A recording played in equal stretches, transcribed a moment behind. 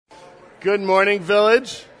Good morning,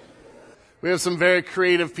 Village. We have some very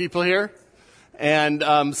creative people here, and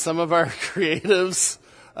some of our creatives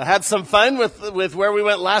had some fun with where we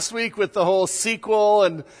went last week with the whole sequel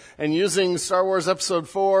and using Star Wars Episode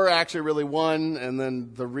 4, actually really 1, and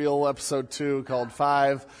then the real Episode 2 called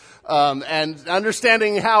 5, and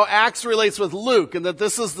understanding how Acts relates with Luke, and that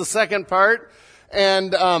this is the second part,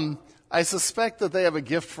 and I suspect that they have a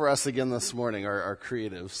gift for us again this morning, our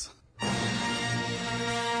creatives.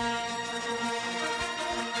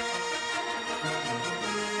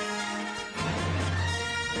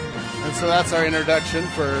 And so that's our introduction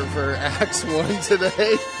for Acts 1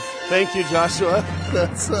 today. Thank you, Joshua.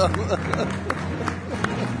 But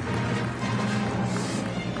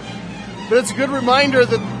it's a good reminder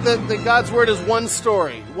that God's Word is one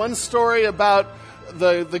story about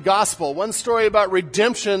the gospel, one story about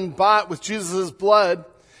redemption bought with Jesus' blood.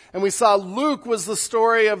 And we saw Luke was the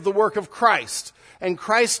story of the work of Christ, and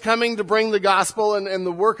Christ coming to bring the gospel and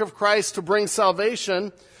the work of Christ to bring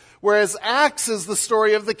salvation. Whereas Acts is the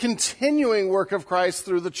story of the continuing work of Christ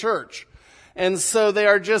through the church. And so they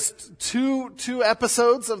are just two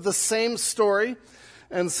episodes of the same story.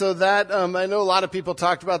 And so that, I know a lot of people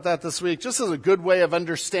talked about that this week, just as a good way of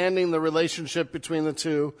understanding the relationship between the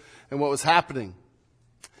two and what was happening.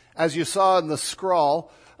 As you saw in the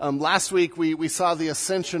scroll, last week we saw the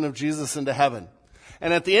ascension of Jesus into heaven.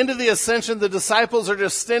 And at the end of the ascension, the disciples are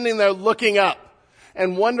just standing there looking up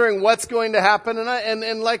and wondering what's going to happen.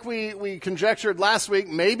 And like we conjectured last week,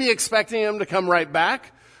 maybe expecting him to come right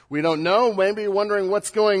back. We don't know. Maybe wondering what's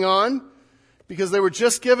going on, because they were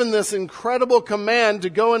just given this incredible command to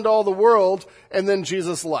go into all the world, and then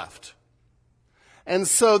Jesus left. And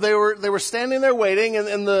so they were standing there waiting, and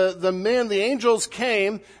the angels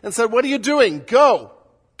came and said, "What are you doing? Go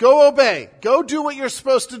obey. Go do what you're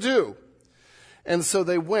supposed to do." And so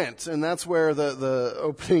they went, and that's where the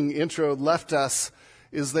opening intro left us,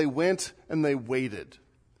 is they went and they waited,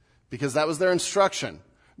 because that was their instruction.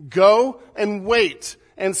 Go and wait.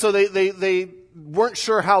 And so they weren't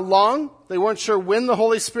sure how long. They weren't sure when the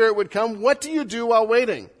Holy Spirit would come. What do you do while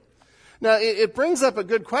waiting? Now, it brings up a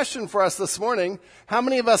good question for us this morning. How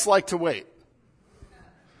many of us like to wait?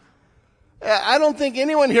 I don't think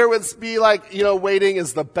anyone here would be like, waiting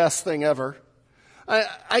is the best thing ever.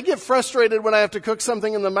 I get frustrated when I have to cook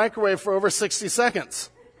something in the microwave for over 60 seconds.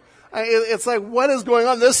 It's like, what is going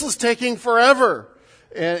on? This is taking forever.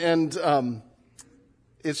 And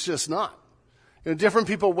it's just not. Different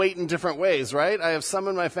people wait in different ways, right? I have some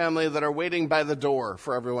in my family that are waiting by the door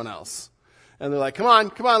for everyone else. And they're like, come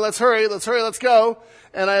on, let's hurry, let's go.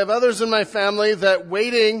 And I have others in my family that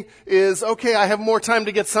waiting is, okay, I have more time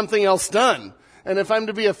to get something else done. And if I'm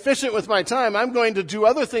to be efficient with my time, I'm going to do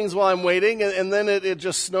other things while I'm waiting, and then it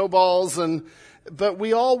just snowballs. But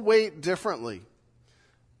we all wait differently.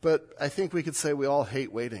 But I think we could say we all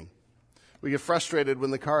hate waiting. We get frustrated when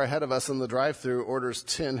the car ahead of us in the drive-thru orders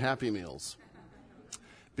 10 Happy Meals,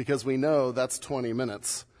 because we know that's 20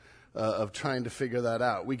 minutes of trying to figure that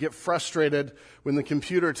out. We get frustrated when the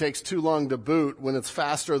computer takes too long to boot, when it's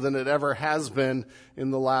faster than it ever has been in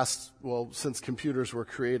the last, since computers were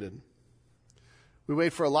created. We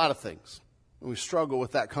wait for a lot of things, and we struggle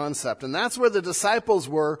with that concept. And that's where the disciples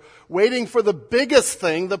were, waiting for the biggest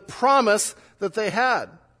thing, the promise that they had.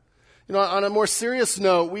 On a more serious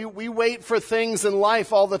note, we wait for things in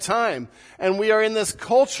life all the time. And we are in this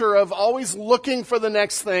culture of always looking for the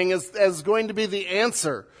next thing as going to be the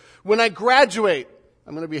answer. When I graduate,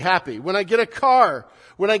 I'm going to be happy. When I get a car,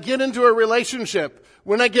 when I get into a relationship,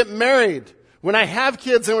 when I get married, when I have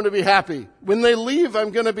kids, I'm going to be happy. When they leave,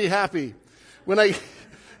 I'm going to be happy. When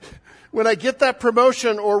I get that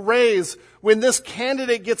promotion or raise, when this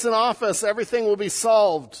candidate gets in office, everything will be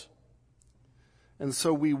solved. And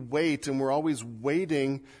so we wait, and we're always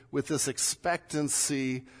waiting with this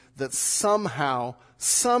expectancy that somehow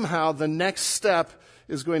the next step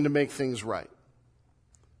is going to make things right.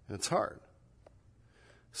 And it's hard.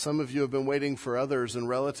 Some of you have been waiting for others and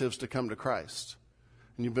relatives to come to Christ.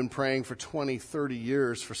 And you've been praying for 20, 30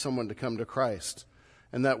 years for someone to come to Christ.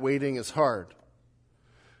 And that waiting is hard.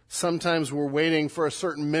 Sometimes we're waiting for a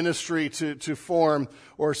certain ministry to form,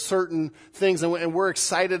 or certain things, and we're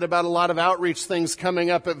excited about a lot of outreach things coming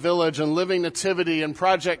up at Village and Living Nativity and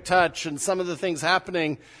Project Touch and some of the things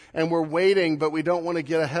happening, and we're waiting, but we don't want to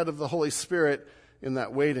get ahead of the Holy Spirit in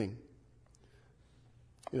that waiting.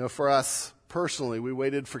 For us personally, we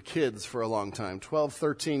waited for kids for a long time, 12,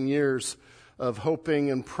 13 years of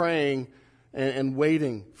hoping and praying and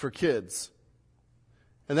waiting for kids.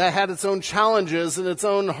 And that had its own challenges and its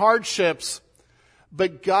own hardships,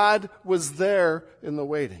 but God was there in the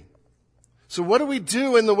waiting. So what do we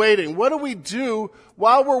do in the waiting? What do we do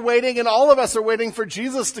while we're waiting, and all of us are waiting for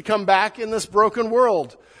Jesus to come back in this broken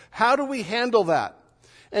world? How do we handle that?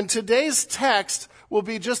 And today's text will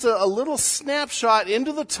be just a little snapshot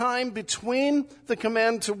into the time between the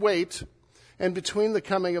command to wait and between the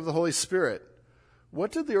coming of the Holy Spirit.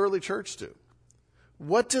 What did the early church do?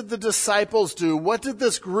 What did the disciples do? What did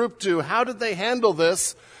this group do? How did they handle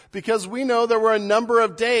this? Because we know there were a number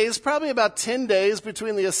of days, probably about 10 days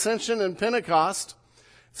between the Ascension and Pentecost.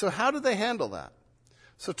 So how did they handle that?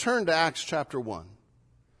 So turn to Acts chapter 1.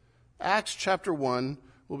 Acts chapter 1,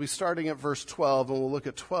 we'll be starting at verse 12, and we'll look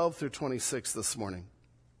at 12 through 26 this morning.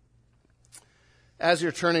 As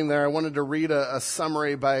you're turning there, I wanted to read a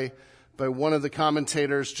summary by one of the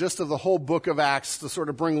commentators just of the whole book of Acts to sort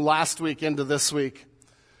of bring last week into this week.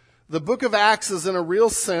 The book of Acts is in a real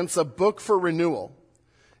sense a book for renewal.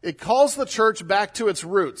 It calls the church back to its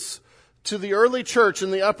roots, to the early church in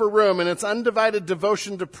the upper room and its undivided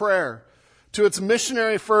devotion to prayer, to its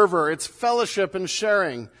missionary fervor, its fellowship and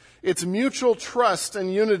sharing, its mutual trust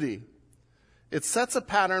and unity. It sets a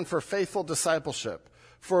pattern for faithful discipleship,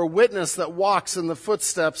 for a witness that walks in the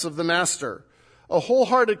footsteps of the Master, a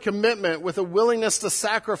wholehearted commitment with a willingness to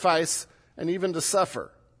sacrifice and even to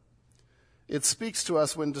suffer. It speaks to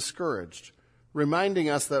us when discouraged, reminding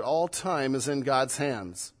us that all time is in God's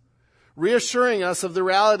hands, reassuring us of the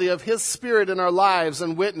reality of His Spirit in our lives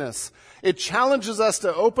and witness. It challenges us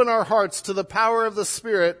to open our hearts to the power of the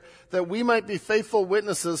Spirit that we might be faithful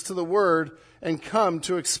witnesses to the Word and come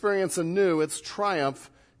to experience anew its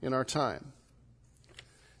triumph in our time.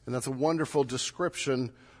 And that's a wonderful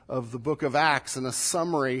description of the book of Acts and a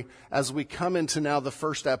summary as we come into now the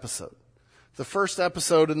first episode. The first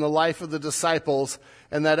episode in the life of the disciples,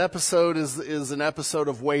 and that episode is an episode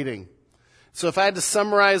of waiting. So if I had to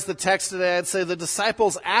summarize the text today, I'd say the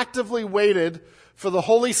disciples actively waited for the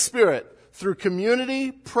Holy Spirit through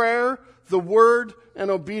community, prayer, the Word,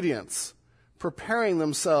 and obedience, preparing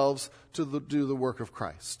themselves to do the work of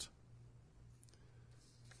Christ.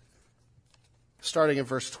 Starting in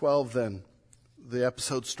verse 12 then, the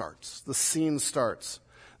episode starts. The scene starts.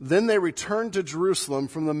 Then they returned to Jerusalem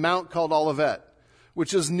from the mount called Olivet,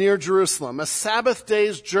 which is near Jerusalem, a Sabbath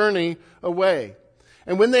day's journey away.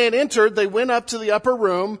 And when they had entered, they went up to the upper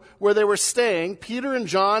room where they were staying, Peter and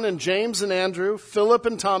John and James and Andrew, Philip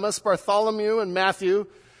and Thomas, Bartholomew and Matthew,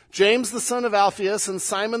 James the son of Alphaeus and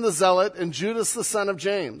Simon the Zealot, and Judas the son of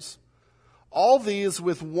James. All these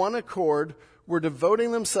with one accord were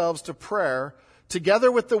devoting themselves to prayer,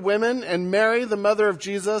 together with the women and Mary, the mother of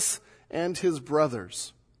Jesus, and his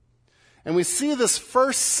brothers. And we see this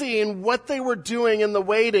first scene, what they were doing in the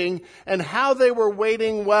waiting and how they were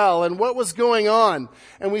waiting well and what was going on.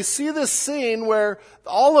 And we see this scene where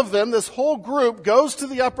all of them, this whole group, goes to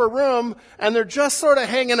the upper room and they're just sort of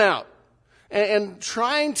hanging out and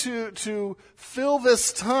trying to fill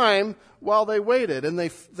this time while they waited. And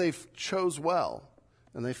they chose well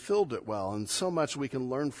and they filled it well. And so much we can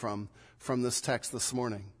learn from this text this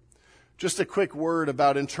morning. Just a quick word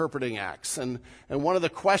about interpreting Acts. And one of the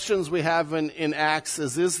questions we have in Acts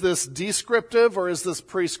is this descriptive or is this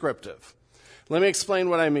prescriptive? Let me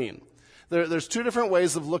explain what I mean. There's two different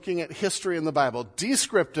ways of looking at history in the Bible.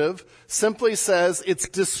 Descriptive simply says it's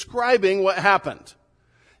describing what happened.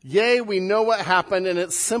 Yea, we know what happened, and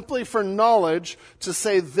it's simply for knowledge to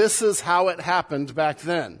say this is how it happened back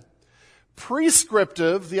then.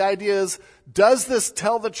 Prescriptive, the idea is, does this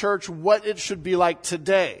tell the church what it should be like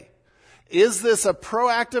today? Is this a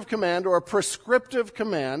proactive command or a prescriptive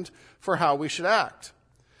command for how we should act?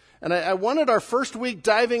 And I wanted our first week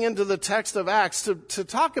diving into the text of Acts to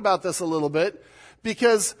talk about this a little bit,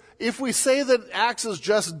 because if we say that Acts is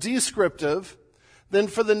just descriptive, then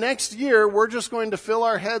for the next year, we're just going to fill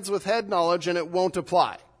our heads with head knowledge and it won't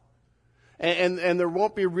apply. And there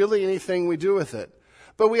won't be really anything we do with it.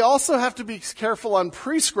 But we also have to be careful on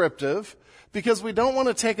prescriptive, because we don't want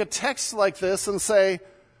to take a text like this and say,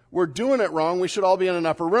 we're doing it wrong, we should all be in an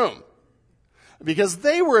upper room. Because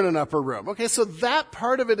they were in an upper room. Okay, so that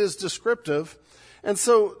part of it is descriptive. And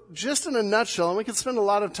so just in a nutshell, and we could spend a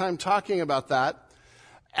lot of time talking about that,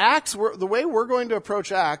 Acts, the way we're going to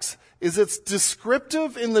approach Acts is it's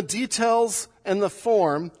descriptive in the details and the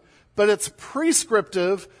form, but it's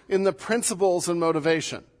prescriptive in the principles and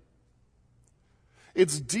motivation.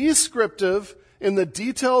 It's descriptive in the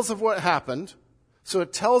details of what happened. So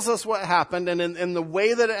it tells us what happened and in the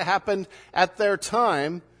way that it happened at their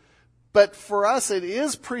time. But for us, it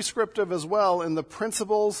is prescriptive as well in the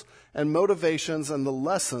principles and motivations and the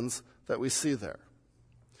lessons that we see there.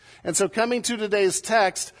 And so coming to today's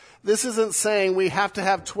text, this isn't saying we have to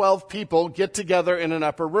have 12 people get together in an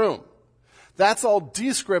upper room. That's all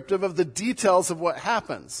descriptive of the details of what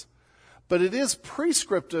happens. But it is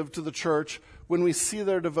prescriptive to the church when we see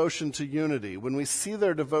their devotion to unity, when we see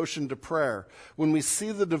their devotion to prayer, when we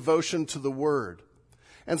see the devotion to the Word.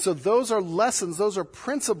 And so those are lessons, those are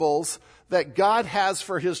principles that God has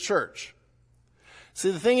for His church.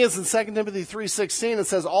 See, the thing is, in 2 Timothy 3:16, it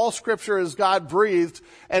says, all Scripture is God-breathed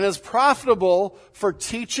and is profitable for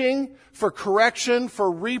teaching, for correction, for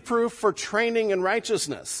reproof, for training in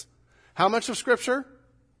righteousness. How much of Scripture?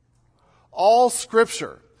 All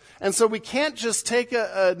Scripture. And so we can't just take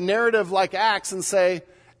a narrative like Acts and say,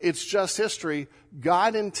 it's just history.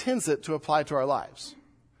 God intends it to apply to our lives.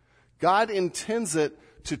 God intends it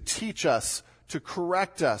to teach us, to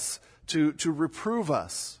correct us, to reprove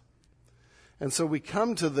us. And so we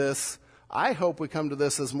come to this, I hope we come to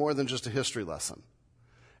this as more than just a history lesson.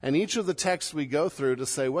 And each of the texts we go through to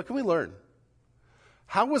say, what can we learn?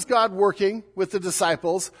 How was God working with the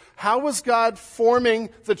disciples? How was God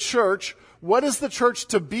forming the church? What is the church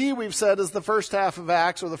to be, we've said, is the first half of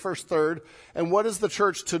Acts, or the first third. And what is the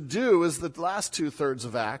church to do is the last 2/3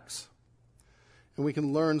 of Acts. And we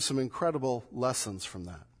can learn some incredible lessons from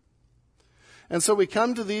that. And so we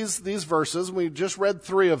come to these verses. We just read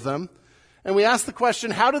 3 of them. And we ask the question,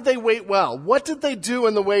 how did they wait well? What did they do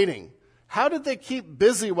in the waiting? How did they keep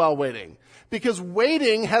busy while waiting? Because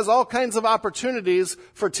waiting has all kinds of opportunities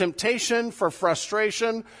for temptation, for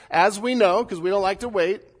frustration, as we know, because we don't like to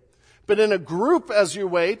wait. But in a group as you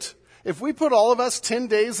wait, if we put all of us 10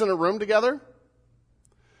 days in a room together,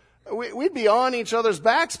 we'd be on each other's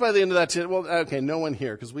backs by the end of that 10. Well, okay, no one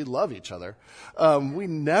here, because we love each other. We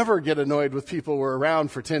never get annoyed with people we're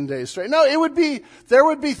around for 10 days straight. No, there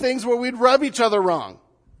would be things where we'd rub each other wrong.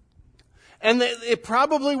 And it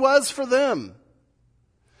probably was for them.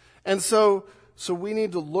 And so we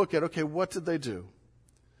need to look at, okay, what did they do?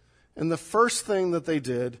 And the first thing that they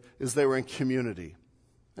did is they were in community.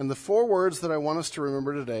 And the 4 words that I want us to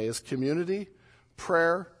remember today is community,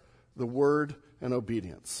 prayer, the Word, and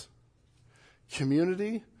obedience.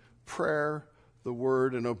 Community, prayer, the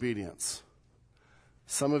Word, and obedience.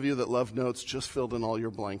 Some of you that love notes just filled in all your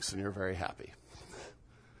blanks and you're very happy.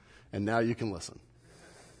 And now you can listen.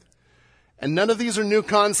 And none of these are new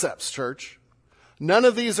concepts, church. None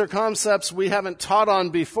of these are concepts we haven't taught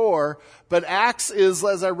on before, but Acts is,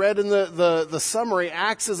 as I read in the summary,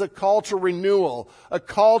 Acts is a call to renewal, a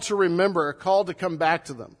call to remember, a call to come back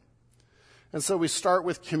to them. And so we start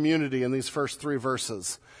with community in these first 3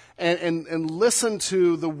 verses. And listen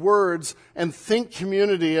to the words and think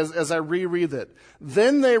community as I reread it.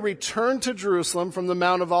 Then they returned to Jerusalem from the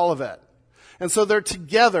Mount of Olivet. And so they're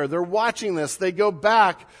together. They're watching this. They go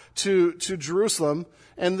back to Jerusalem.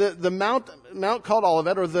 And the mount called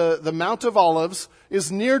Olivet, or the Mount of Olives,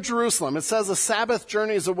 is near Jerusalem. It says a Sabbath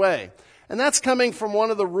journeys away. And that's coming from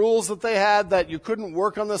one of the rules that they had, that you couldn't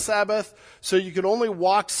work on the Sabbath, so you could only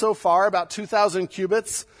walk so far, about 2,000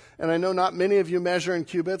 cubits. And I know not many of you measure in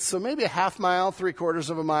cubits, so maybe a half mile,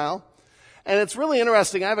 3/4 of a mile. And it's really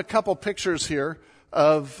interesting. I have a couple pictures here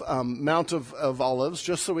of Mount of Olives,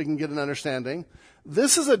 just so we can get an understanding.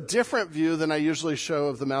 This is a different view than I usually show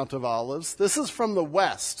of the Mount of Olives. This is from the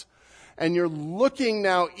west. And you're looking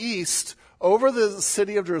now east over the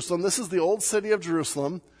city of Jerusalem. This is the old city of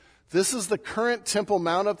Jerusalem. This is the current Temple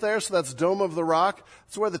Mount up there, so that's Dome of the Rock.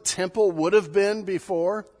 That's where the temple would have been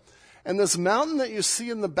before. And this mountain that you see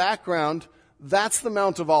in the background, that's the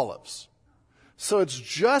Mount of Olives. So it's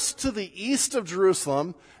just to the east of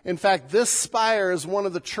Jerusalem. In fact, this spire is one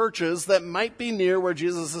of the churches that might be near where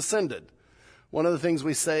Jesus ascended. One of the things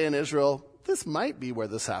we say in Israel, this might be where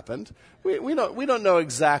this happened. We don't know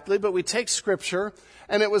exactly, but we take Scripture,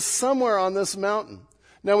 and it was somewhere on this mountain.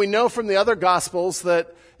 Now, we know from the other Gospels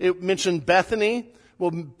that it mentioned Bethany.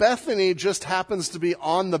 Well, Bethany just happens to be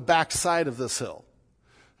on the backside of this hill.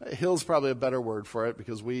 Hill's probably a better word for it,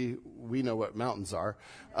 because we know what mountains are.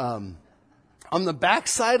 On the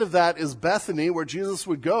backside of that is Bethany, where Jesus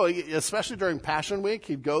would go, especially during Passion Week.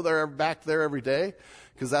 He'd go there, back there every day,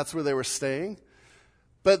 because that's where they were staying.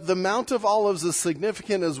 But the Mount of Olives is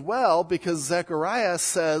significant as well, because Zechariah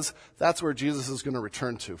says that's where Jesus is going to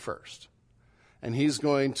return to first. And he's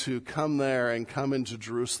going to come there and come into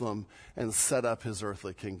Jerusalem and set up his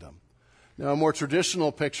earthly kingdom. Now, a more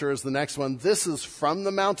traditional picture is the next one. This is from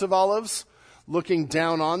the Mount of Olives, looking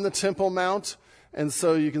down on the Temple Mount. And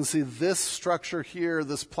so you can see this structure here,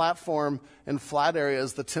 this platform and flat area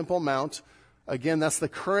is the Temple Mount. Again, that's the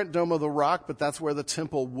current Dome of the Rock, but that's where the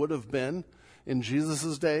temple would have been in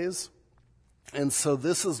Jesus' days. And so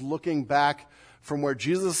this is looking back from where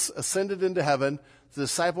Jesus ascended into heaven. The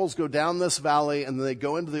disciples go down this valley, and then they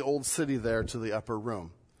go into the old city there to the upper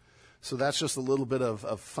room. So that's just a little bit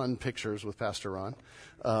of fun pictures with Pastor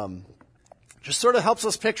Ron. Just sort of helps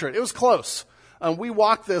us picture it. It was close. We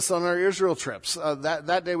walked this on our Israel trips.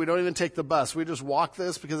 That day we don't even take the bus. We just walk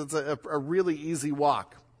this because it's a really easy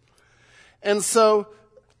walk. And so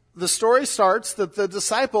the story starts that the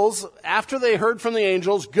disciples, after they heard from the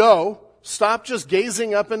angels, stop just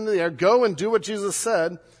gazing up into the air, go and do what Jesus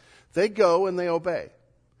said. They go and they obey.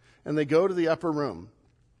 And they go to the upper room.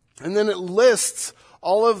 And then it lists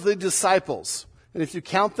all of the disciples. And if you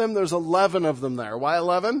count them, there's 11 of them there. Why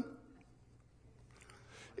 11?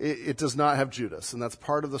 It does not have Judas. And that's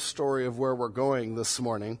part of the story of where we're going this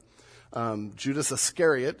morning. Judas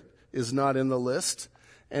Iscariot is not in the list.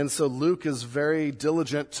 And so Luke is very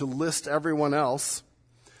diligent to list everyone else.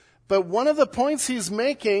 But one of the points he's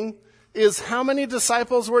making is how many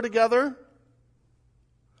disciples were together?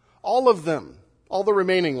 All of them. All the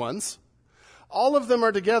remaining ones. All of them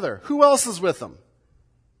are together. Who else is with them?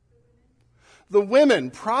 The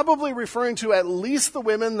women, probably referring to at least the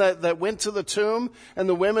women that went to the tomb and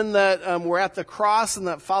the women that were at the cross and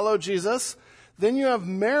that followed Jesus. Then you have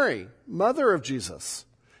Mary, mother of Jesus.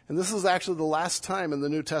 And this is actually the last time in the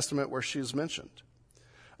New Testament where she's mentioned.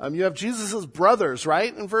 You have Jesus' brothers,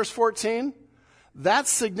 right, in verse 14? That's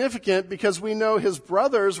significant because we know his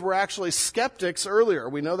brothers were actually skeptics earlier.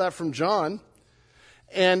 We know that from John.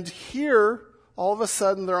 And here, all of a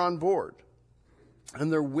sudden, they're on board.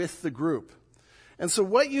 And they're with the group. And so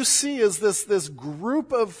what you see is this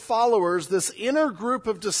group of followers, this inner group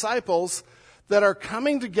of disciples that are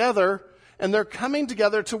coming together, and they're coming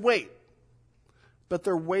together to wait. But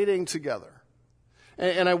they're waiting together.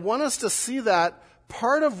 And I want us to see that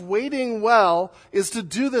part of waiting well is to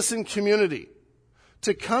do this in community.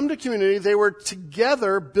 To come to community, they were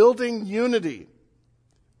together building unity.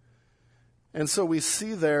 And so we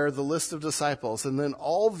see there the list of disciples. And then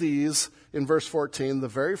all these, in verse 14, the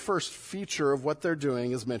very first feature of what they're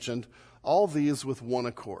doing is mentioned, all these with one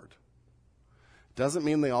accord. Doesn't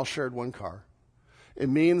mean they all shared one car. It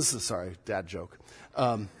means, sorry, dad joke.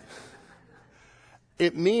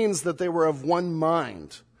 It means that they were of one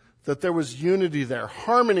mind, that there was unity there.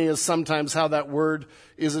 Harmony is sometimes how that word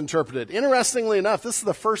is interpreted. Interestingly enough, this is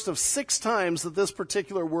the first of 6 times that this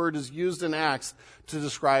particular word is used in Acts to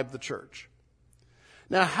describe the church.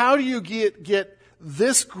 Now, how do you get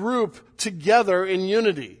this group together in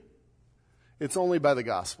unity? It's only by the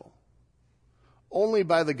gospel. Only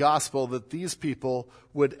by the gospel that these people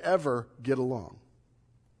would ever get along.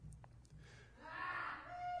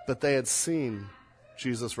 But they had seen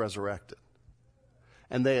Jesus resurrected.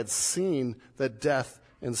 And they had seen that death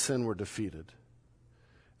and sin were defeated.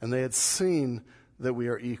 And they had seen that we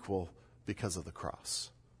are equal because of the cross.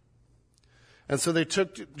 And so they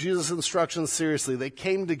took Jesus' instructions seriously. They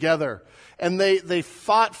came together and they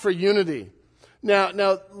fought for unity.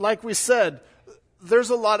 Now, like we said, there's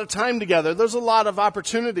a lot of time together. There's a lot of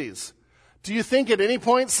opportunities. Do you think at any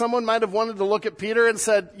point someone might have wanted to look at Peter and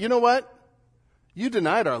said, you know what? You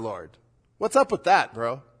denied our Lord. What's up with that,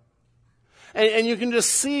 bro? And you can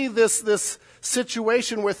just see this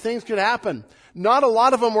situation where things could happen. Not a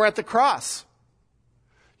lot of them were at the cross.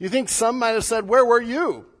 You think some might have said, where were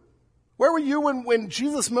you? Where were you when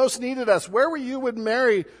Jesus most needed us? Where were you when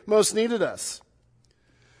Mary most needed us?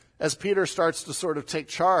 As Peter starts to sort of take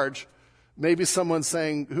charge, maybe someone's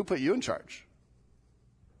saying, who put you in charge?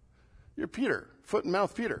 You're Peter, foot and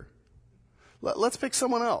mouth Peter. Let's pick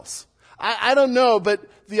someone else. I don't know, but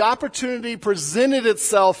the opportunity presented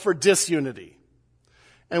itself for disunity.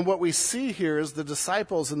 And what we see here is the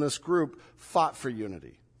disciples in this group fought for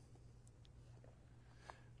unity.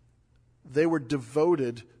 They were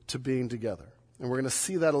devoted to being together. And we're going to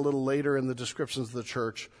see that a little later in the descriptions of the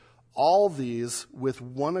church. All these, with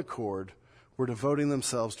one accord, were devoting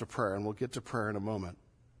themselves to prayer. And we'll get to prayer in a moment.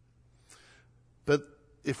 But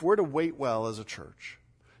if we're to wait well as a church,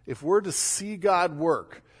 if we're to see God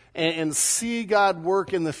work, and see God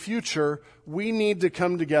work in the future, we need to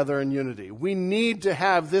come together in unity. We need to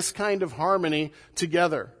have this kind of harmony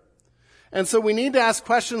together. And so we need to ask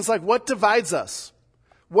questions like, what divides us?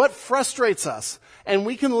 What frustrates us? And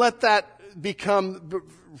we can let that become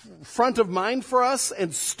front of mind for us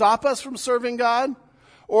and stop us from serving God.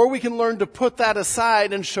 Or we can learn to put that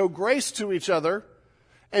aside and show grace to each other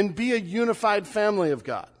and be a unified family of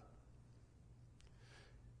God.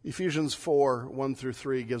 Ephesians 4, 1 through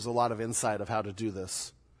 3 gives a lot of insight of how to do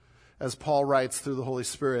this. As Paul writes through the Holy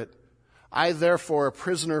Spirit, I therefore, a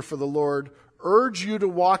prisoner for the Lord, urge you to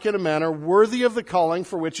walk in a manner worthy of the calling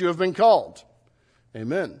for which you have been called.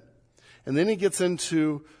 Amen. And then he gets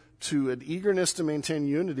into an eagerness to maintain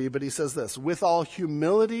unity, but he says this, with all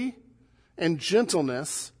humility and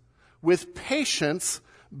gentleness, with patience,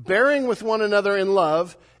 bearing with one another in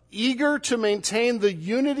love, eager to maintain the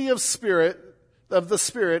unity of the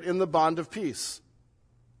Spirit in the bond of peace.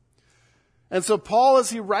 And so Paul, as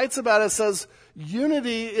he writes about it, says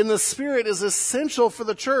unity in the Spirit is essential for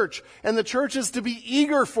the church, and the church is to be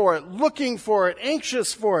eager for it, looking for it,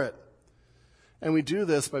 anxious for it. And we do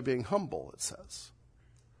this by being humble, it says,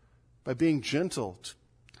 by being gentle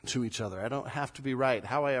to each other. I don't have to be right.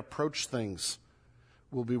 How I approach things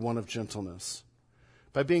will be one of gentleness.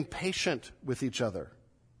 By being patient with each other.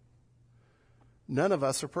 None of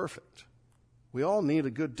us are perfect. We all need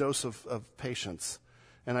a good dose of patience.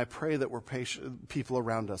 And I pray that we're patient, people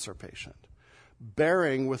around us are patient.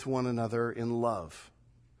 Bearing with one another in love.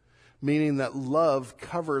 Meaning that love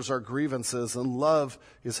covers our grievances and love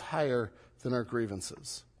is higher than our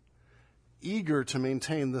grievances. Eager to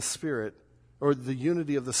maintain the Spirit, or the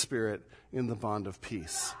unity of the Spirit in the bond of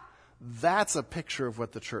peace. That's a picture of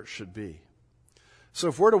what the church should be. So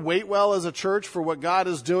if we're to wait well as a church for what God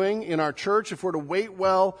is doing in our church, if we're to wait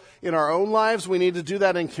well in our own lives, we need to do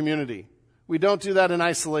that in community. We don't do that in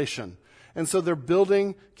isolation. And so they're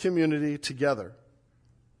building community together.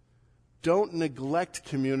 Don't neglect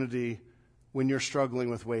community when you're struggling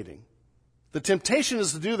with waiting. The temptation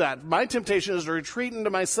is to do that. My temptation is to retreat into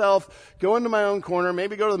myself, go into my own corner,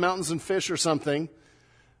 maybe go to the mountains and fish or something.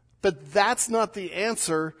 But that's not the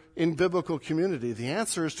answer in biblical community. The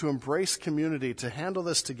answer is to embrace community, to handle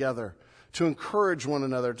this together, to encourage one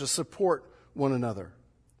another, to support one another.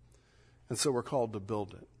 And so we're called to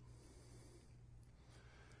build it.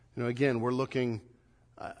 Again, we're looking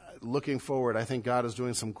forward. I think God is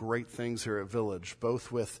doing some great things here at Village,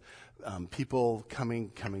 both with people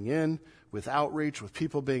coming in, with outreach, with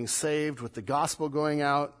people being saved, with the gospel going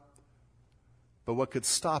out. But what could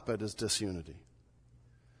stop it is disunity.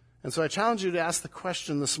 And so I challenge you to ask the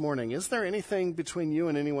question this morning, is there anything between you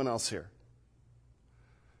and anyone else here?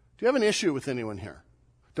 Do you have an issue with anyone here?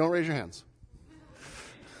 Don't raise your hands.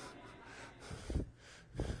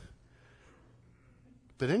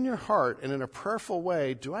 But in your heart and in a prayerful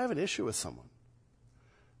way, do I have an issue with someone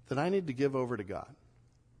that I need to give over to God?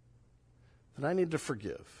 That I need to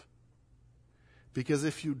forgive? Because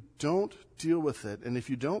if you don't deal with it, and if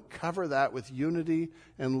you don't cover that with unity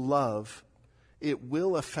and love, it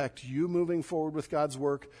will affect you moving forward with God's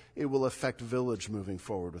work. It will affect Village moving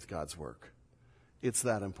forward with God's work. It's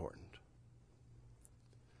that important.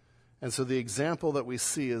 And so the example that we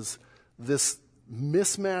see is this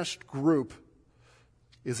mismatched group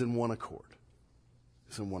is in one accord.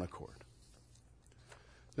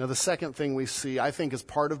 Now, the second thing we see, I think, is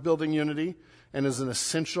part of building unity and is an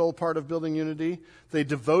essential part of building unity. They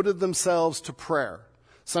devoted themselves to prayer.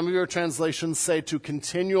 Some of your translations say to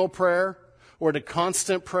continual prayer or to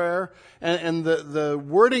constant prayer. And the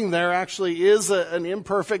wording there actually is an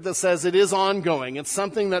imperfect that says it is ongoing. It's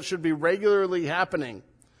something that should be regularly happening.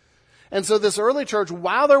 And so this early church,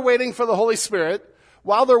 while they're waiting for the Holy Spirit,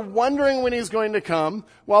 while they're wondering when he's going to come,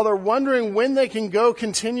 while they're wondering when they can go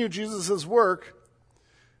continue Jesus' work,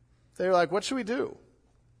 they're like, what should we do?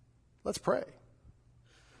 Let's pray.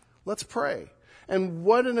 Let's pray. And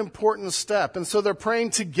what an important step. And so they're praying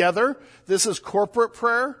together. This is corporate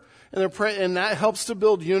prayer, and they're praying, and that helps to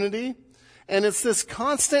build unity. And it's this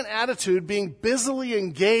constant attitude, being busily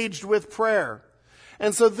engaged with prayer.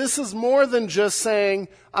 And so this is more than just saying,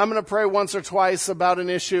 I'm going to pray once or twice about an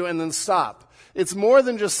issue and then stop. It's more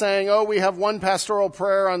than just saying, we have one pastoral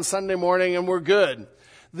prayer on Sunday morning and we're good.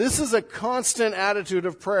 This is a constant attitude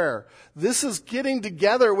of prayer. This is getting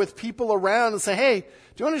together with people around and say, hey, do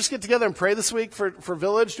you want to just get together and pray this week for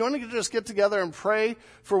Village? Do you want to just get together and pray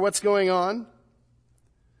for what's going on?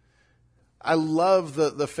 I love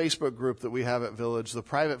the Facebook group that we have at Village, the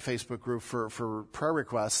private Facebook group for prayer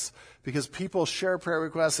requests, because people share prayer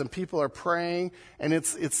requests and people are praying, and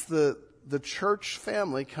it's the church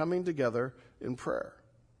family coming together in prayer.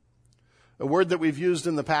 A word that we've used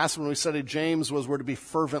in the past when we studied James was we're to be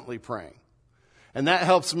fervently praying. And that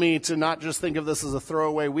helps me to not just think of this as a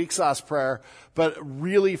throwaway weak sauce prayer, but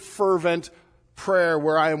really fervent prayer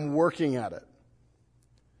where I am working at it.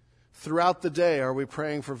 Throughout the day, are we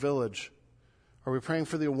praying for Village? Are we praying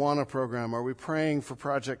for the Awana program? Are we praying for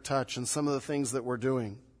Project Touch and some of the things that we're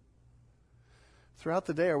doing? Throughout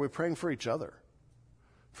the day, are we praying for each other?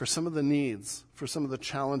 For some of the needs, for some of the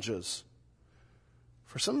challenges,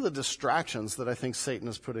 for some of the distractions that I think Satan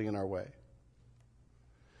is putting in our way.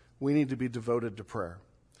 We need to be devoted to prayer.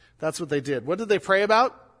 That's what they did. What did they pray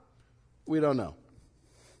about? We don't know.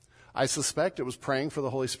 I suspect it was praying for the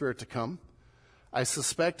Holy Spirit to come. I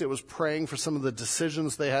suspect it was praying for some of the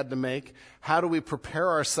decisions they had to make. How do we prepare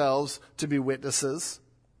ourselves to be witnesses?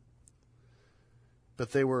 but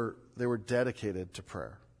they were dedicated to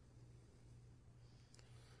prayer.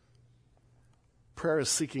 Prayer is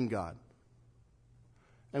seeking God.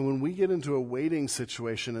 And when we get into a waiting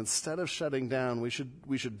situation, instead of shutting down, we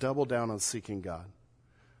should double down on seeking God.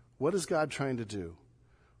 What is God trying to do?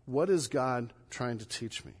 What is God trying to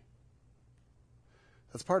teach me?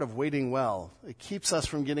 That's part of waiting well. It keeps us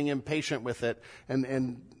from getting impatient with it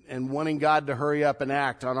and wanting God to hurry up and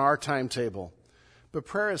act on our timetable. But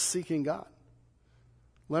prayer is seeking God.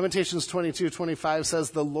 Lamentations 22:25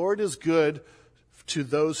 says, "The Lord is good to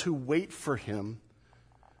those who wait for him,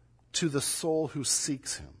 to the soul who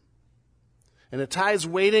seeks him." And it ties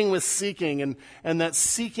waiting with seeking, and that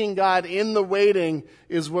seeking God in the waiting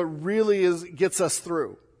is what really gets us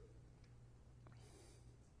through.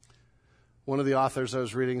 One of the authors I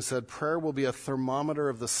was reading said, prayer will be a thermometer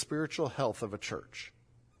of the spiritual health of a church.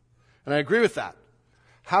 And I agree with that.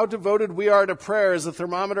 How devoted we are to prayer is a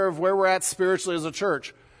thermometer of where we're at spiritually as a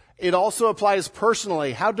church. It also applies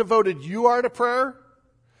personally. How devoted you are to prayer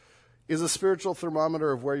is a spiritual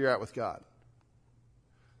thermometer of where you're at with God.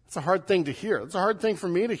 It's a hard thing to hear. It's a hard thing for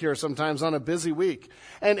me to hear sometimes on a busy week.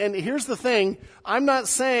 And here's the thing. I'm not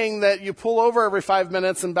saying that you pull over every 5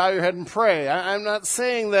 minutes and bow your head and pray. I'm not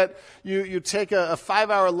saying that you take a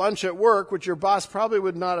 5-hour lunch at work, which your boss probably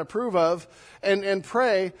would not approve of, and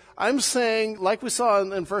pray. I'm saying, like we saw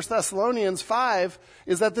in 1 Thessalonians 5,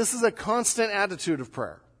 is that this is a constant attitude of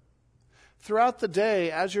prayer. Throughout the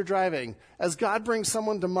day, as you're driving, as God brings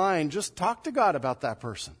someone to mind, just talk to God about that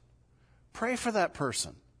person. Pray for that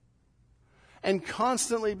person. And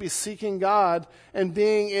constantly be seeking God and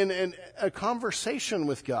being in a conversation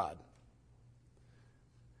with God.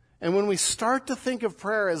 And when we start to think of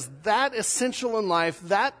prayer as that essential in life,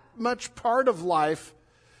 that much part of life,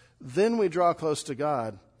 then we draw close to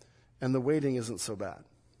God, and the waiting isn't so bad.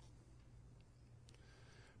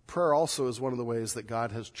 Prayer also is one of the ways that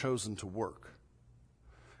God has chosen to work.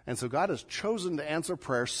 And so God has chosen to answer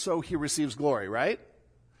prayer so he receives glory, right?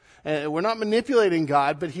 And we're not manipulating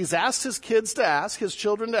God, but he's asked his kids to ask, his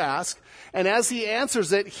children to ask, and as he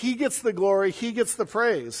answers it, he gets the glory, he gets the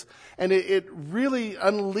praise. And it really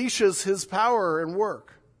unleashes his power and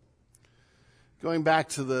work. Going back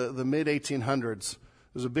to the mid-1800s,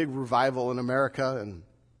 there's a big revival in America,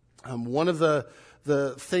 and one of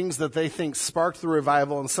the things that they think sparked the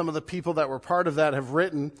revival, and some of the people that were part of that have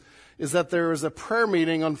written, is that there was a prayer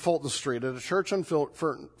meeting on Fulton Street, at a church on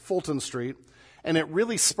Fulton Street, and it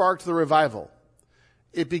really sparked the revival.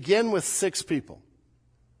 It began with 6 people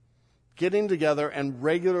getting together and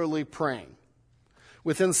regularly praying.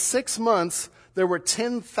 Within 6 months, there were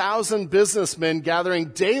 10,000 businessmen gathering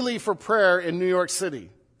daily for prayer in New York City.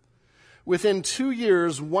 Within 2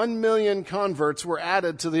 years, 1 million converts were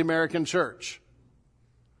added to the American church.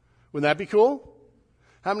 Wouldn't that be cool?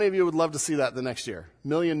 How many of you would love to see that the next year? 1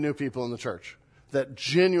 million new people in the church that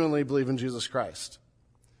genuinely believe in Jesus Christ.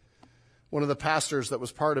 One of the pastors that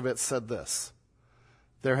was part of it said this: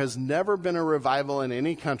 there has never been a revival in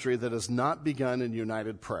any country that has not begun in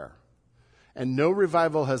united prayer. And no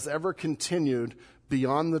revival has ever continued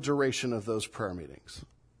beyond the duration of those prayer meetings.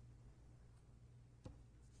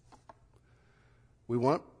 We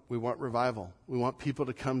want revival. We want people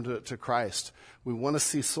to come to Christ. We want to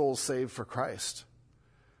see souls saved for Christ.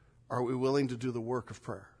 Are we willing to do the work of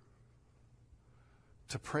prayer?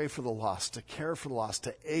 To pray for the lost, to care for the lost,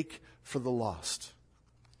 to ache for the lost,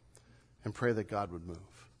 and pray that God would move.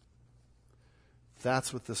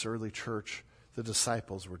 That's what this early church, the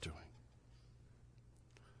disciples, were doing.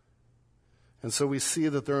 And so we see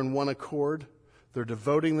that they're in one accord. They're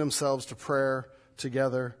devoting themselves to prayer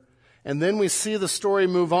together. And then we see the story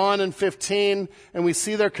move on in 15, and we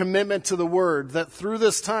see their commitment to the Word, that through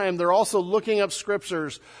this time they're also looking up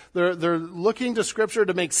Scriptures. They're looking to Scripture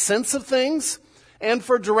to make sense of things and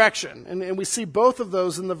for direction. And we see both of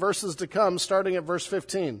those in the verses to come, starting at verse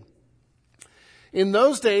 15. In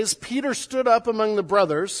those days, Peter stood up among the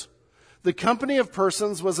brothers. The company of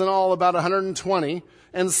persons was in all about 120,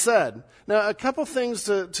 and said. Now, a couple things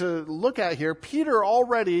to look at here. Peter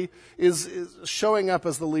already is showing up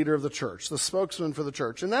as the leader of the church, the spokesman for the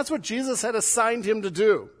church. And that's what Jesus had assigned him to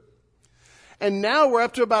do. And now we're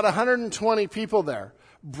up to about 120 people there.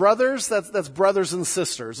 Brothers, that's brothers and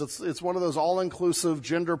sisters. It's one of those all-inclusive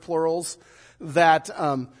gender plurals that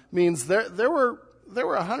means there were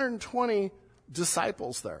 120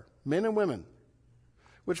 disciples there, men and women,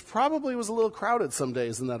 which probably was a little crowded some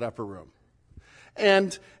days in that upper room.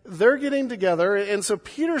 And they're getting together, and so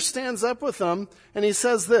Peter stands up with them, and he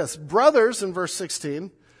says this: brothers, in verse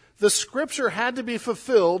 16, the scripture had to be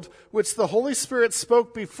fulfilled, which the Holy Spirit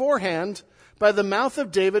spoke beforehand by the mouth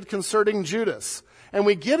of David concerning Judas. And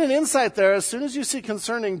we get an insight there as soon as you see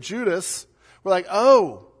concerning Judas. We're like,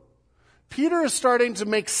 oh, Peter is starting to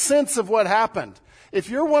make sense of what happened. If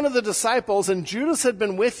you're one of the disciples and Judas had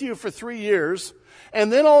been with you for 3 years, and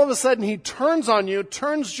then all of a sudden he turns on you,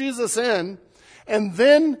 turns Jesus in, and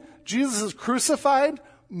then Jesus is crucified,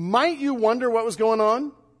 might you wonder what was going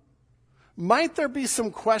on? Might there be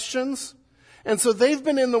some questions? And so they've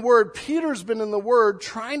been in the Word, Peter's been in the Word,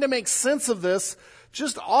 trying to make sense of this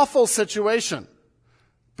just awful situation.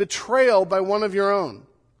 Betrayal by one of your own.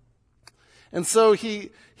 And so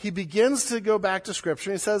he begins to go back to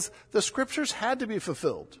Scripture. He says the Scriptures had to be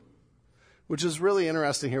fulfilled, which is really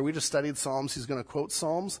interesting here. We just studied Psalms. He's going to quote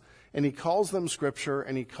Psalms, and he calls them Scripture,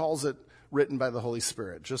 and he calls it written by the Holy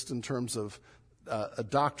Spirit, just in terms of a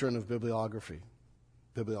doctrine of bibliology.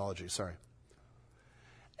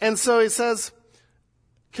 And so he says,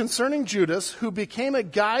 concerning Judas, who became a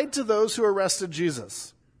guide to those who arrested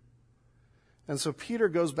Jesus. And so Peter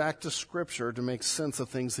goes back to Scripture to make sense of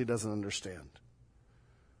things he doesn't understand.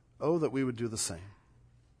 Oh, that we would do the same.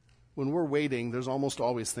 When we're waiting, there's almost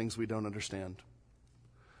always things we don't understand.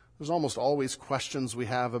 There's almost always questions we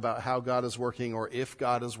have about how God is working, or if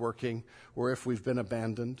God is working, or if we've been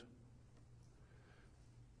abandoned.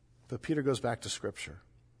 But Peter goes back to Scripture.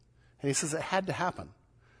 And he says it had to happen.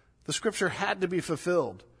 The Scripture had to be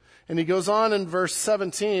fulfilled. And he goes on in verse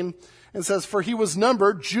 17 and says, for he was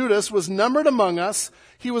numbered, Judas was numbered among us.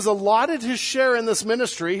 He was allotted his share in this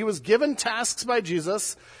ministry. He was given tasks by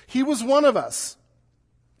Jesus. He was one of us.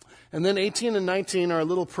 And then 18 and 19 are a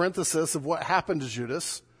little parenthesis of what happened to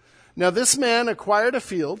Judas. Now this man acquired a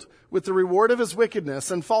field with the reward of his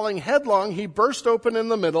wickedness, and falling headlong, he burst open in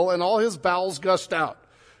the middle, and all his bowels gushed out.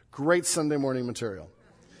 Great Sunday morning material.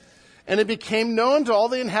 And it became known to all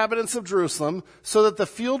the inhabitants of Jerusalem, so that the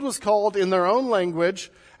field was called in their own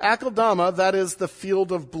language, Akeldama, that is the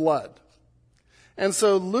field of blood. And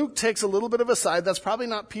so Luke takes a little bit of a side. That's probably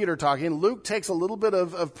not Peter talking. Luke takes a little bit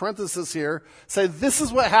of parenthesis here. Say, this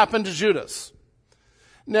is what happened to Judas.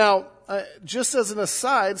 Now, just as an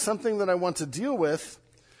aside, something that I want to deal with,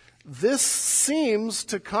 this seems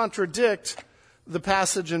to contradict the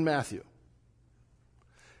passage in Matthew.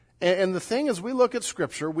 And the thing is, we look at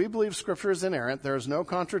Scripture, we believe Scripture is inerrant, there is no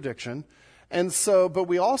contradiction. And so, but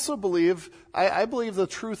we also believe, I believe the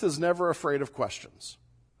truth is never afraid of questions.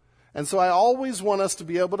 And so I always want us to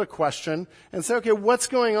be able to question and say, okay, what's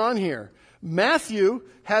going on here? Matthew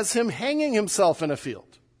has him hanging himself in a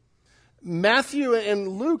field. Matthew and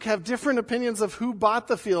Luke have different opinions of who bought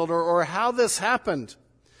the field or how this happened.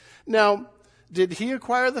 Now, did he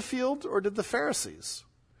acquire the field or did the Pharisees?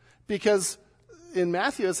 Because in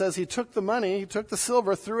Matthew it says he took the money, he took the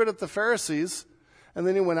silver, threw it at the Pharisees, and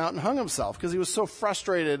then he went out and hung himself because he was so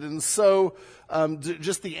frustrated and so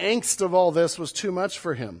just the angst of all this was too much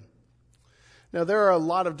for him. Now, there are a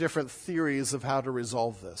lot of different theories of how to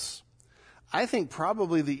resolve this. I think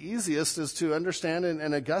probably the easiest is to understand,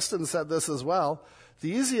 and Augustine said this as well,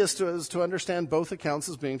 the easiest is to understand both accounts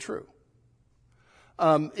as being true.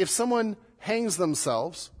 If someone hangs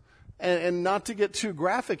themselves, and not to get too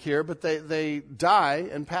graphic here, but they die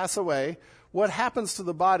and pass away, what happens to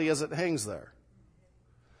the body as it hangs there?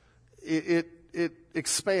 It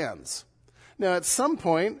expands. Now, at some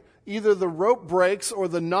point, either the rope breaks or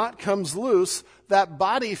the knot comes loose, that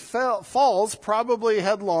body falls probably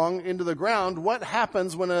headlong into the ground. What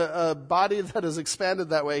happens when a body that is expanded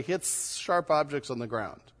that way hits sharp objects on the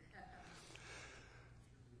ground?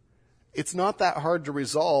 It's not that hard to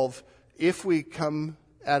resolve if we come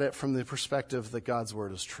at it from the perspective that God's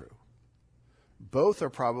word is true. Both are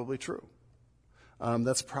probably true.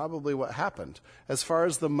 That's probably what happened. As far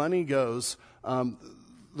as the money goes,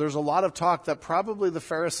 there's a lot of talk that probably the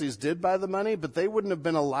Pharisees did buy the money, but they wouldn't have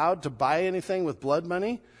been allowed to buy anything with blood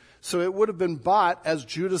money. So it would have been bought as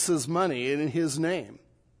Judas's money in his name.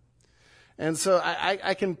 And so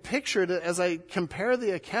I can picture it as I compare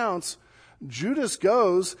the accounts. Judas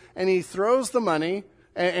goes and he throws the money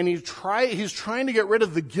and he's trying to get rid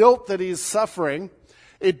of the guilt that he's suffering.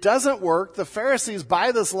 It doesn't work. The Pharisees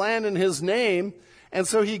buy this land in his name, and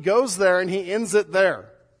so he goes there and he ends it there.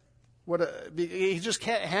 He just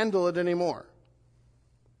can't handle it anymore.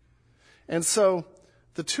 And so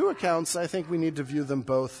the two accounts, I think we need to view them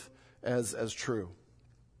both as true.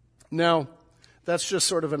 Now, that's just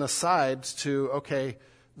sort of an aside to, okay,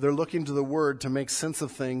 they're looking to the Word to make sense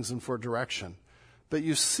of things and for direction. But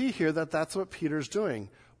you see here that that's what Peter's doing.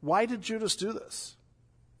 Why did Judas do this?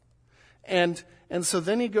 And so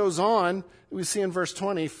then he goes on, we see in verse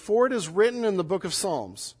 20, for it is written in the book of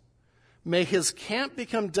Psalms, may his camp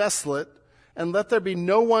become desolate, and let there be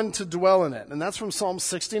no one to dwell in it. And that's from Psalm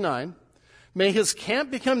 69. May his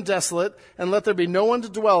camp become desolate, and let there be no one to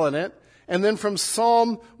dwell in it. And then from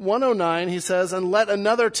Psalm 109, he says, and let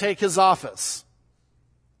another take his office.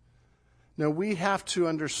 Now, we have to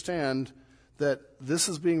understand that this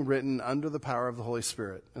is being written under the power of the Holy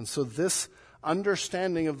Spirit. And so this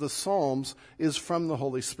understanding of the Psalms is from the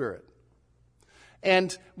Holy Spirit.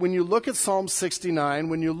 And when you look at Psalm 69,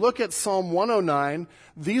 when you look at Psalm 109,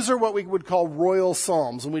 these are what we would call royal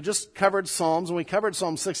psalms. And we just covered Psalms, and we covered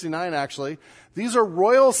Psalm 69 actually. These are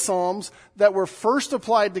royal psalms that were first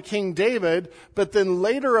applied to King David, but then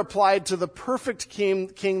later applied to the perfect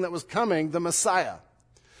king that was coming, the Messiah.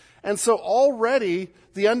 And so already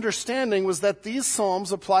the understanding was that these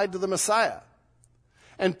psalms applied to the Messiah.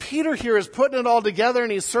 And Peter here is putting it all together,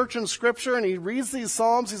 and he's searching Scripture, and he reads these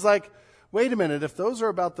psalms. He's like, wait a minute, if those are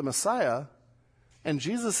about the Messiah, and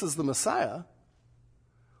Jesus is the Messiah,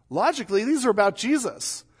 logically these are about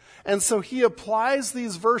Jesus. And so he applies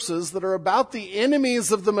these verses that are about the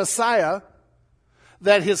enemies of the Messiah,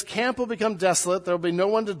 that his camp will become desolate, there will be no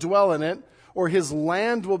one to dwell in it, or his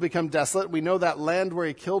land will become desolate. We know that land where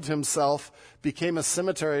he killed himself became a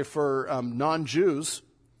cemetery for non-Jews.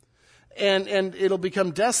 And it'll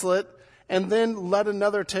become desolate, and then let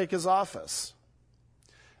another take his office.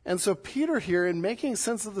 And so Peter here, in making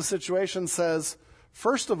sense of the situation, says,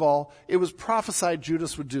 first of all, it was prophesied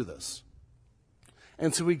Judas would do this.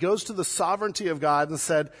 And so he goes to the sovereignty of God and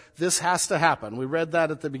said, this has to happen. We read that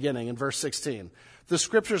at the beginning in verse 16. The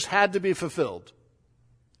scriptures had to be fulfilled.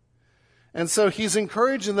 And so he's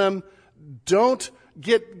encouraging them, don't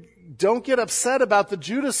get upset about the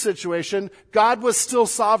Judas situation. God was still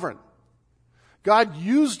sovereign. God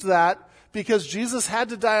used that because Jesus had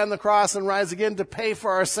to die on the cross and rise again to pay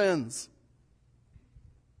for our sins.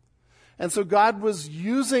 And so God was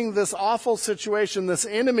using this awful situation, this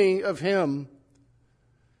enemy of him,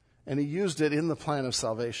 and he used it in the plan of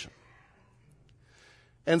salvation.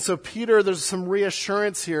 And so Peter, there's some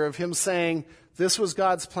reassurance here of him saying, this was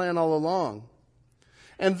God's plan all along.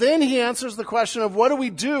 And then he answers the question of what do we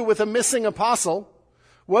do with a missing apostle?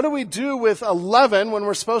 What do we do with 11 when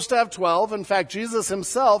we're supposed to have 12? In fact, Jesus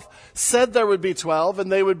himself said there would be 12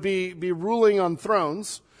 and they would be ruling on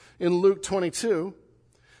thrones in Luke 22.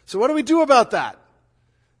 So what do we do about that?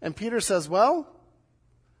 And Peter says, well,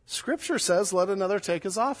 Scripture says let another take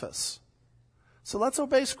his office. So let's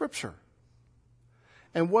obey Scripture.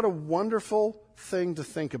 And what a wonderful thing to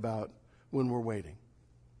think about when we're waiting.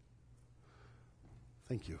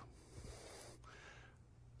 Thank you.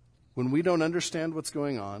 When we don't understand what's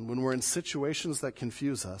going on, when we're in situations that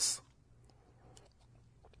confuse us,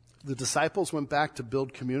 the disciples went back to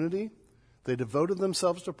build community, they devoted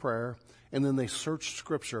themselves to prayer, and then they searched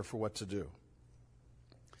Scripture for what to do.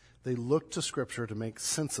 They looked to Scripture to make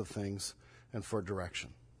sense of things and for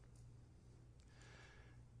direction.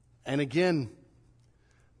 And again,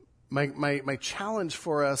 my challenge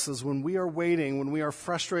for us is when we are waiting, when we are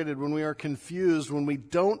frustrated, when we are confused, when we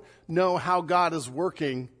don't know how God is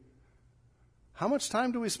working, how much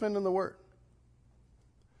time do we spend in the Word?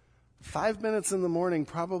 5 minutes in the morning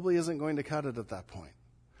probably isn't going to cut it at that point.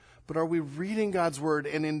 But are we reading God's Word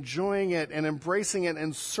and enjoying it and embracing it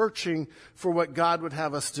and searching for what God would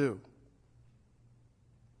have us do?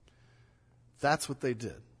 That's what they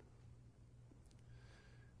did.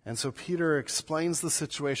 And so Peter explains the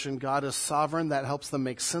situation. God is sovereign. That helps them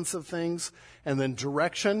make sense of things. And then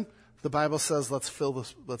direction, the Bible says, let's fill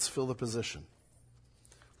the position.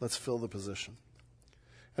 Let's fill the position.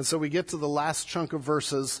 And so we get to the last chunk of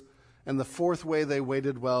verses, and the fourth way they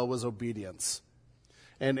waited well was obedience.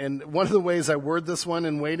 And one of the ways I word this one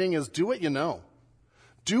in waiting is do what you know.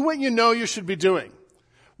 Do what you know you should be doing.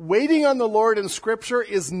 Waiting on the Lord in Scripture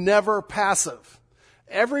is never passive.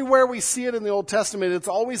 Everywhere we see it in the Old Testament, it's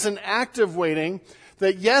always an active waiting.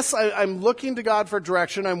 That yes, I'm looking to God for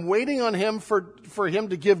direction. I'm waiting on Him for Him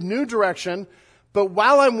to give new direction. But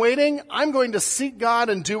while I'm waiting, I'm going to seek God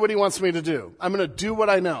and do what He wants me to do. I'm going to do what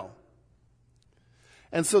I know.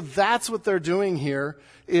 And so that's what they're doing here,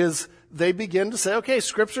 is they begin to say, okay,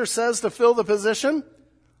 Scripture says to fill the position.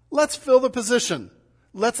 Let's fill the position.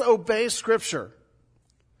 Let's obey Scripture.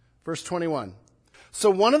 Verse 21. So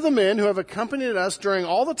one of the men who have accompanied us during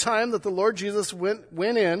all the time that the Lord Jesus went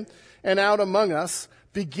in and out among us,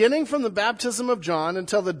 beginning from the baptism of John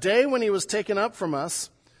until the day when He was taken up from us,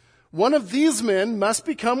 one of these men must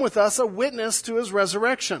become with us a witness to His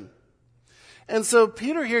resurrection. And so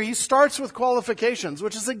Peter here, he starts with qualifications,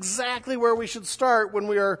 which is exactly where we should start when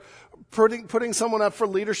we are putting someone up for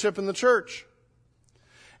leadership in the church.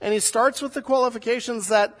 And he starts with the qualifications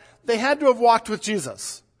that they had to have walked with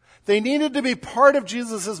Jesus. They needed to be part of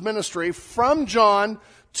Jesus' ministry from John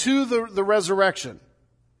to the resurrection.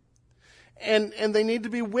 And they need to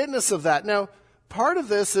be witness of that. Now, part of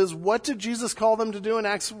this is, what did Jesus call them to do in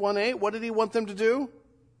Acts 1:8? What did he want them to do?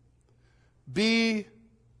 Be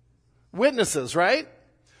witnesses, right?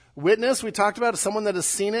 Witness, we talked about, is someone that has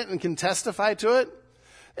seen it and can testify to it.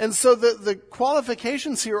 And so the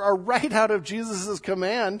qualifications here are right out of Jesus'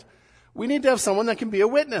 command. We need to have someone that can be a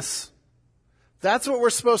witness. That's what we're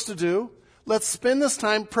supposed to do. Let's spend this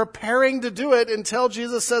time preparing to do it until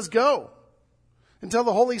Jesus says go. Until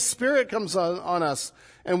the Holy Spirit comes on us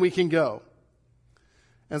and we can go.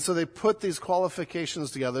 And so they put these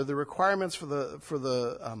qualifications together, the requirements for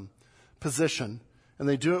the position, and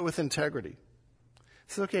they do it with integrity.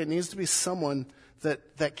 It's okay, it needs to be someone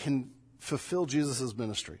that can fulfill Jesus'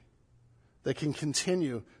 ministry, that can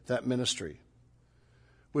continue that ministry.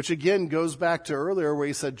 Which again goes back to earlier where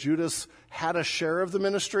he said Judas had a share of the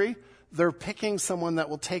ministry. They're picking someone that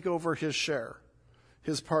will take over his share,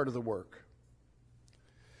 his part of the work.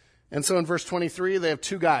 And so in verse 23, they have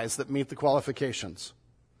two guys that meet the qualifications.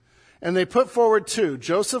 And they put forward two,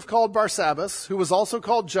 Joseph called Barsabbas, who was also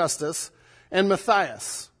called Justus, and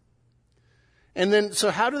Matthias. And then, so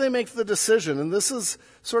how do they make the decision? And this is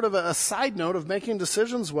sort of a side note of making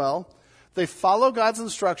decisions well. They follow God's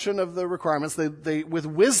instruction of the requirements. They with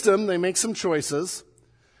wisdom, they make some choices.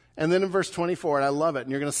 And then in verse 24, and I love it,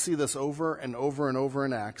 and you're going to see this over and over and over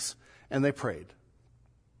in Acts, and they prayed.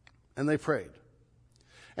 And they prayed.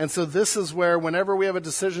 And so this is where whenever we have a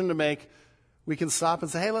decision to make, we can stop and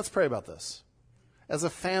say, hey, let's pray about this. As a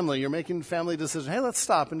family, you're making a family decision. Hey, let's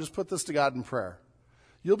stop and just put this to God in prayer.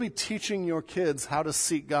 You'll be teaching your kids how to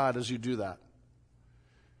seek God as you do that.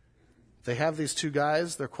 They have these two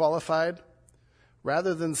guys, they're qualified.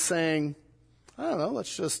 Rather than saying, I don't know,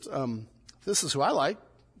 let's just, this is who I like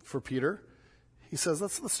for Peter. He says,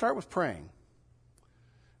 let's start with praying.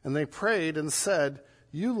 And they prayed and said,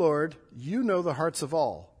 you, Lord, you know the hearts of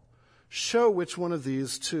all. Show which one of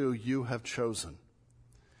these two you have chosen.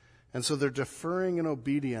 And so they're deferring in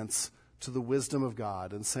obedience to the wisdom of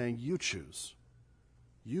God and saying, you choose.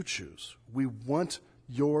 You choose. We want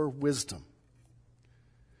your wisdom.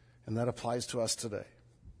 And that applies to us today.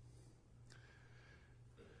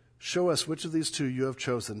 Show us which of these two you have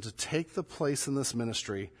chosen to take the place in this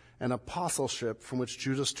ministry and apostleship from which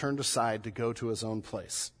Judas turned aside to go to his own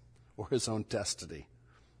place or his own destiny.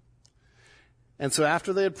 And so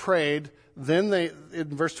after they had prayed, then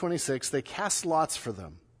in verse 26, they cast lots for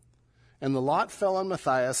them. And the lot fell on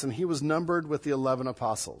Matthias, and he was numbered with the 11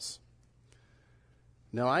 apostles.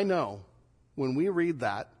 Now I know, when we read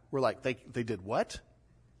that, we're like, they did what?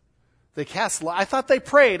 They cast lots. I thought they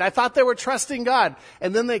prayed. I thought they were trusting God.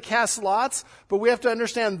 And then they cast lots. But we have to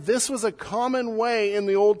understand this was a common way in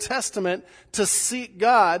the Old Testament to seek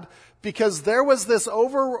God, because there was this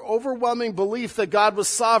overwhelming belief that God was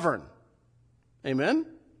sovereign. Amen?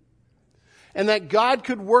 And that God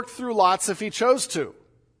could work through lots if he chose to.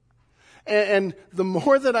 And the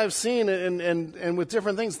more that I've seen and with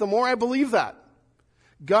different things, the more I believe that.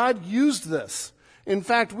 God used this. In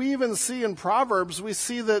fact, we even see in Proverbs, we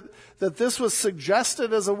see that this was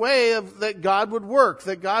suggested as a way of that God would work,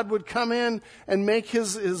 that God would come in and make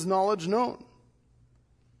his knowledge known.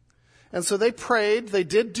 And so they prayed, they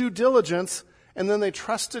did due diligence, and then they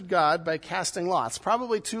trusted God by casting lots.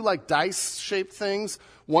 Probably two like dice-shaped things,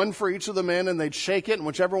 one for each of the men, and they'd shake it, and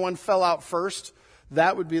whichever one fell out first,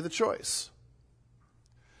 that would be the choice.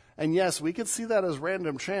 And yes, we could see that as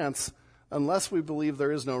random chance, unless we believe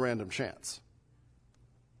there is no random chance.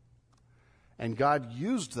 And God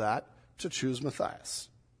used that to choose Matthias.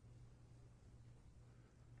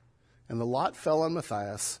 And the lot fell on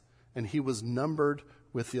Matthias, and he was numbered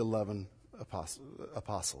with the 11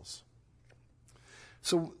 apostles.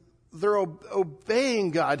 So they're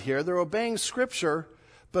obeying God here. They're obeying Scripture,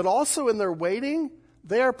 but also in their waiting,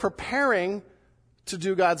 they are preparing to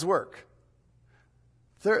do God's work.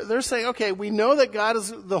 They're saying, okay, we know that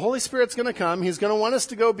the Holy Spirit's going to come. He's going to want us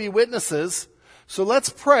to go be witnesses. So let's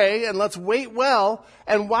pray and let's wait well.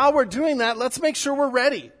 And while we're doing that, let's make sure we're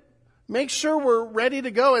ready. Make sure we're ready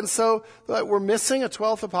to go. And so we're missing a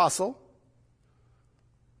 12th apostle.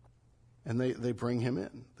 And they bring him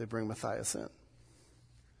in. They bring Matthias in.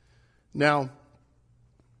 Now,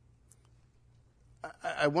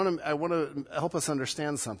 I want to help us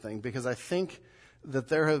understand something, because I think that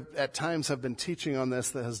there have at times have been teaching on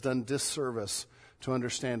this that has done disservice to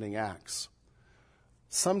understanding Acts.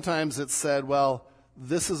 Sometimes it's said, well,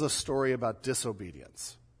 this is a story about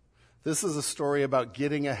disobedience. This is a story about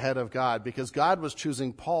getting ahead of God, because God was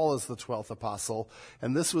choosing Paul as the 12th apostle,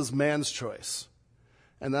 and this was man's choice.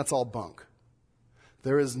 And that's all bunk.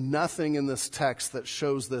 There is nothing in this text that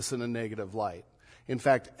shows this in a negative light. In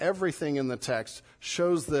fact, everything in the text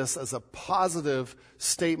shows this as a positive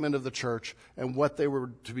statement of the church and what they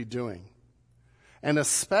were to be doing. And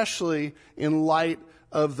especially in light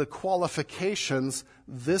of the qualifications,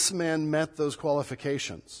 this man met those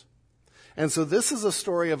qualifications. And so this is a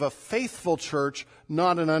story of a faithful church,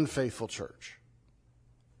 not an unfaithful church,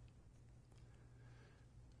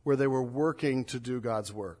 where they were working to do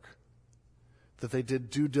God's work, that they did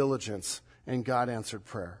due diligence, and God answered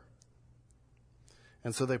prayer.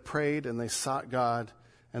 And so they prayed and they sought God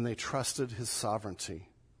and they trusted his sovereignty.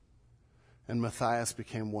 And Matthias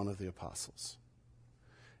became one of the apostles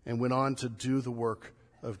and went on to do the work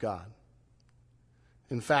of God.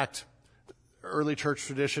 In fact, early church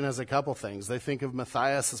tradition has a couple things. They think of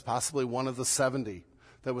Matthias as possibly one of the 70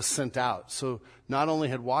 that was sent out. So not only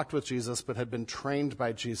had walked with Jesus, but had been trained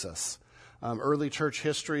by Jesus. Early church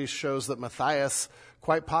history shows that Matthias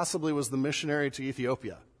quite possibly was the missionary to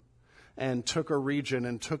Ethiopia and took a region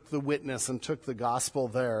and took the witness and took the gospel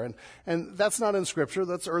there. And that's not in Scripture.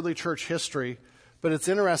 That's early church history. But it's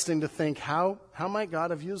interesting to think, how might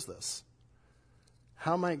God have used this?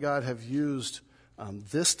 How might God have used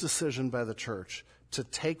this decision by the church to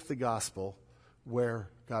take the gospel where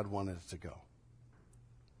God wanted it to go?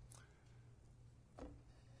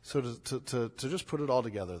 So to just put it all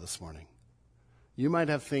together this morning, you might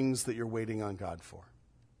have things that you're waiting on God for.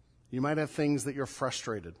 You might have things that you're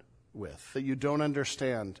frustrated with, that you don't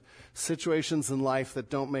understand, situations in life that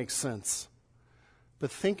don't make sense.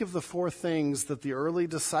 But think of the 4 things that the early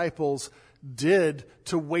disciples did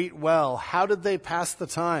to wait well. How did they pass the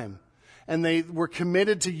time? And they were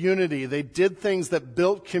committed to unity. They did things that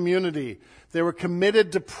built community. They were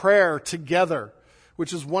committed to prayer together,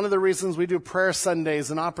 which is one of the reasons we do prayer Sundays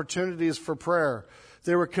and opportunities for prayer.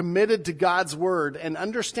 They were committed to God's word and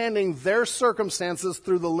understanding their circumstances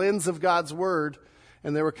through the lens of God's word.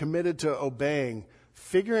 And they were committed to obeying,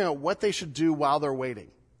 figuring out what they should do while they're waiting.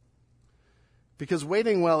 Because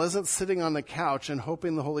waiting well isn't sitting on the couch and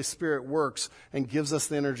hoping the Holy Spirit works and gives us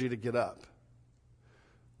the energy to get up.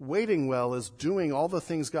 Waiting well is doing all the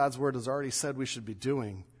things God's word has already said we should be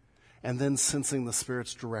doing, and then sensing the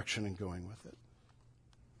Spirit's direction and going with it.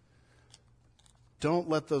 Don't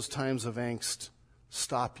let those times of angst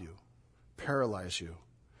stop you, paralyze you.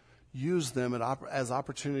 Use them as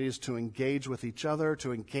opportunities to engage with each other,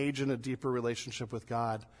 to engage in a deeper relationship with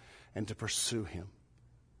God, and to pursue him.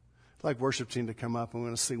 I'd like worship team to come up, and we're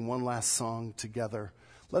going to sing one last song together.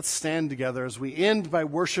 Let's stand together as we end by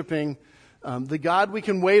worshiping the God we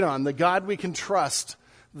can wait on, the God we can trust,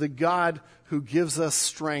 the God who gives us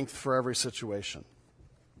strength for every situation.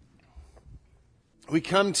 We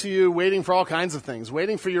come to you waiting for all kinds of things,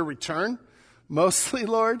 waiting for your return, mostly,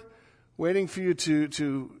 Lord, waiting for you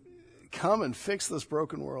to come and fix this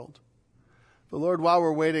broken world. But Lord, while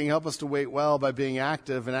we're waiting, help us to wait well by being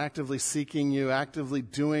active and actively seeking you, actively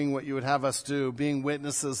doing what you would have us do, being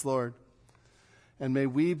witnesses, Lord. And may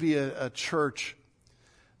we be a church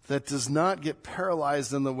that does not get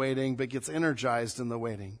paralyzed in the waiting, but gets energized in the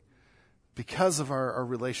waiting because of our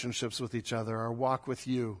relationships with each other, our walk with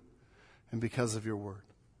you, and because of your word.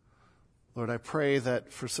 Lord, I pray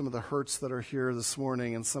that for some of the hurts that are here this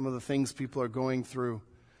morning and some of the things people are going through,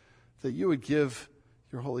 that you would give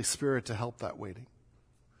your Holy Spirit to help that waiting,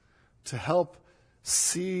 to help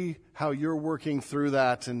see how you're working through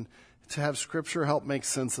that, and to have Scripture help make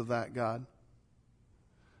sense of that, God.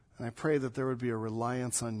 And I pray that there would be a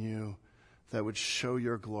reliance on you that would show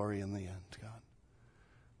your glory in the end, God.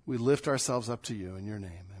 We lift ourselves up to you in your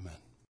name. Amen.